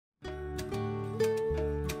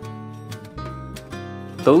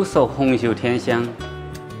都说红袖添香，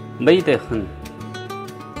美得很。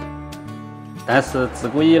但是自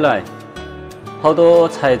古以来，好多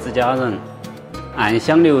才子佳人暗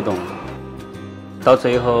香流动，到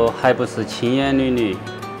最后还不是青眼缕缕、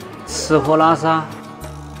吃喝拉撒。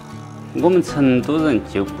我们成都人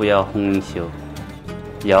就不要红袖，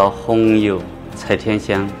要红油才添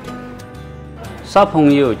香。耍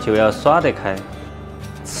朋友就要耍得开，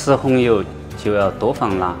吃红油就要多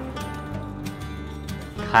放辣，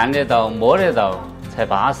看得到摸得到才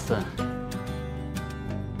巴适。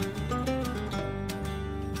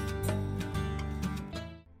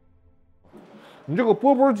你这个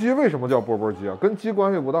钵钵鸡为什么叫钵钵鸡啊？跟鸡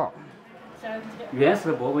关系不大。原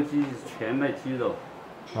始钵钵鸡全麦鸡肉，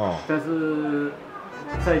但是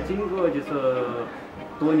在经过就是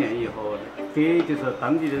多年以后，给就是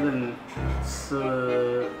当地的人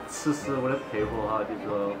吃食物的配合哈，就是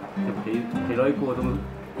说就配了各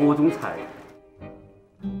种菜。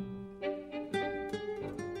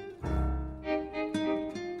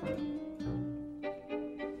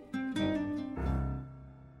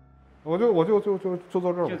我就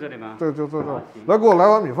到这儿。就这里吗？对，就到这儿。来，给我来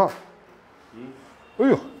碗米饭。哎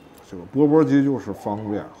呦，这个钵钵鸡就是方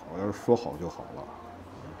便，好像说好就好了。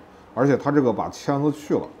而且它这个把签子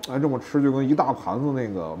去了，哎，这么吃就跟一大盘子那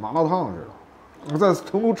个麻辣烫似的。在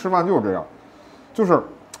成都吃饭就是这样，就是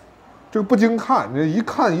这个不经看，你一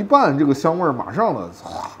看一拌，这个香味马上的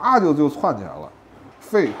唰就窜起来了。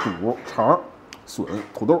肺、肚、肠、笋、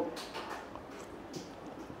土豆，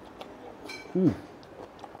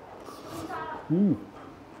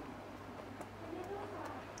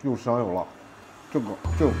又香又辣。这个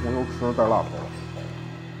红油吃带辣头了，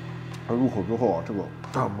它入口之后啊，这个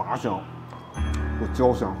麻香和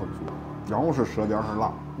焦香很足，然后是舌尖上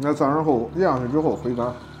辣，你看然后咽下去之后回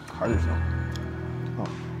甘还是香啊。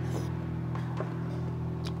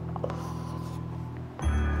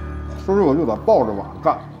说这个就得抱着碗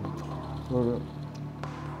干，就是五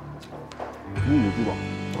谷鸡爪。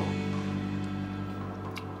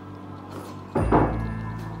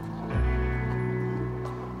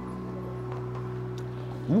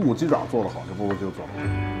五谷鸡爪做得好，这钵钵鸡就做得好。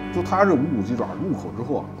就它这五谷鸡爪入口之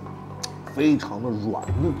后啊，非常的软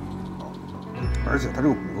嫩啊，而且它这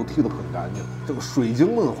个骨头剔得很干净，这个水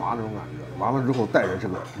晶嫩滑那种感觉。完了之后带着这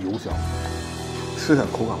个油香，吃起来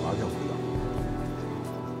口感完全不一样。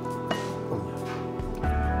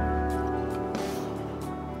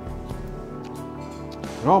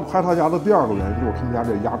然后拍他家的第二个原因就是他们家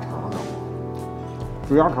这鸭肠，知道吗？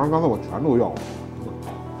这鸭肠刚才我全都要了。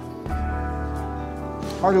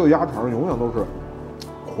它这个鸭肠永远都是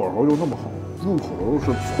火候就那么好，入口的都是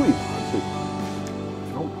脆弹，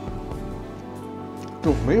然后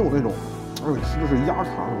就没有那种，而且吃的是鸭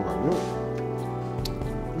肠那种感觉，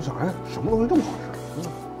你想，哎，什么东西这么好吃？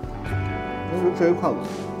因为这一筷子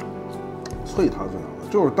脆弹脆弹的，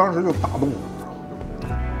就是当时就打动我，知道吗？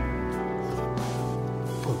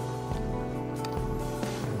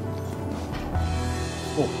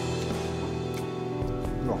哦，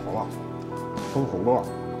这好辣，生熟的辣。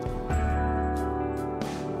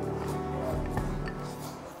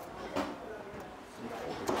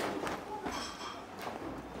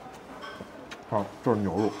好，这是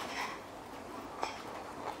牛肉。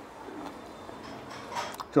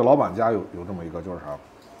这老板家有这么一个，就是啥，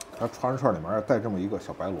他串串里面带这么一个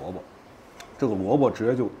小白萝卜，这个萝卜直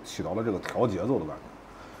接就起到了这个调节奏的感觉。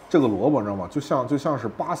这个萝卜你知道吗？就像是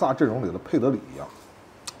巴萨阵容里的佩德里一样，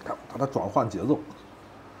它转换节奏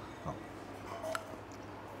啊，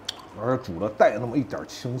而且煮的带那么一点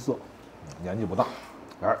青涩，年纪不大，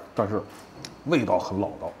哎，但是味道很老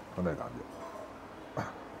道，就那感觉。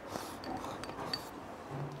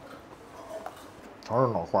尝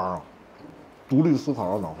尝脑花啊，独立思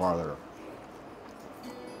考的脑花在这儿。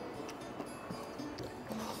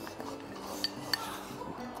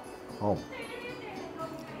哦，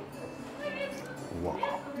我靠！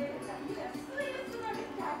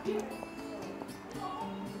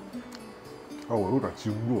哎，我有点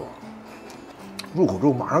惊住了，入口之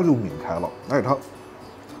后马上就抿开了，而且它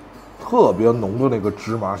特别浓的那个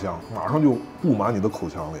芝麻香，马上就布满你的口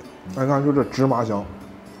腔里。大家看，就这芝麻香。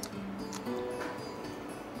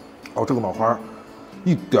哦，这个脑花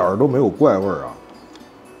一点儿都没有怪味儿啊，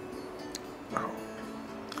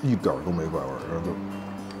一点儿都没怪味儿，然后就，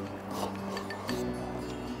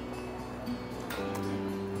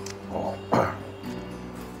哦，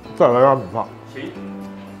再来点米饭。行。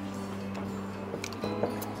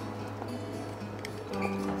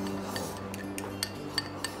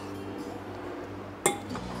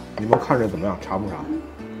你们看着怎么样？馋不馋？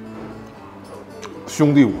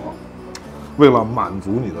兄弟我。为了满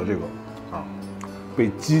足你的这个啊，被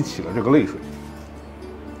激起了这个泪水，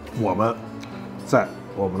我们在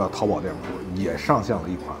我们的淘宝店铺也上线了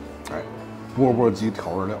一款，钵钵鸡调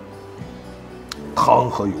味料，汤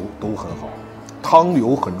和油都很好，汤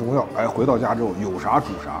油很重要。回到家之后有啥煮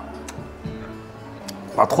啥，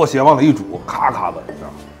把拖鞋往里一煮，咔咔的，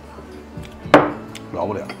这样了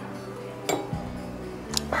不了。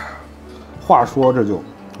话说这就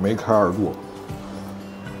梅开二度了。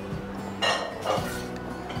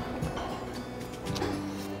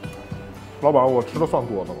老板，我吃的算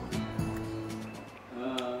多的吗？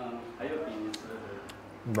还有比你吃的。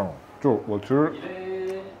你知道吗？就我其实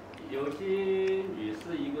有些女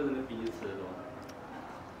士一个人都比你吃的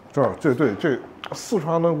多。这四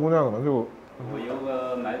川的姑娘可能就。我有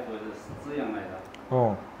个买主是资阳来的。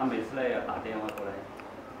哦。他每次来要打电话过来，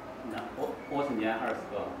我是年20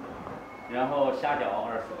个，然后虾饺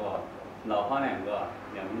20个，老花2个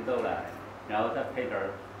，2瓶豆奶，然后再配点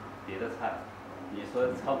别的菜。你说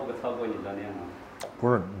超不超过你的量吗？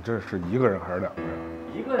不是，你这是一个人还是2个人？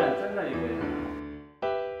一个人，真的一个人。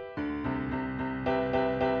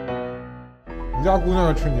你家姑娘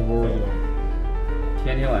要吃你钵钵鸡吗？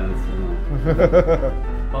天天晚上吃嘛。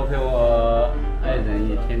包括我爱人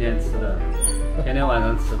也天天吃的，天天晚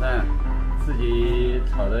上吃饭，自己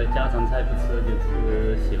炒的家常菜不吃就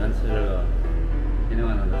吃，喜欢吃这个，天天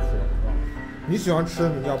晚上都吃。你喜欢吃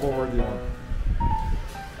你家钵钵鸡吗？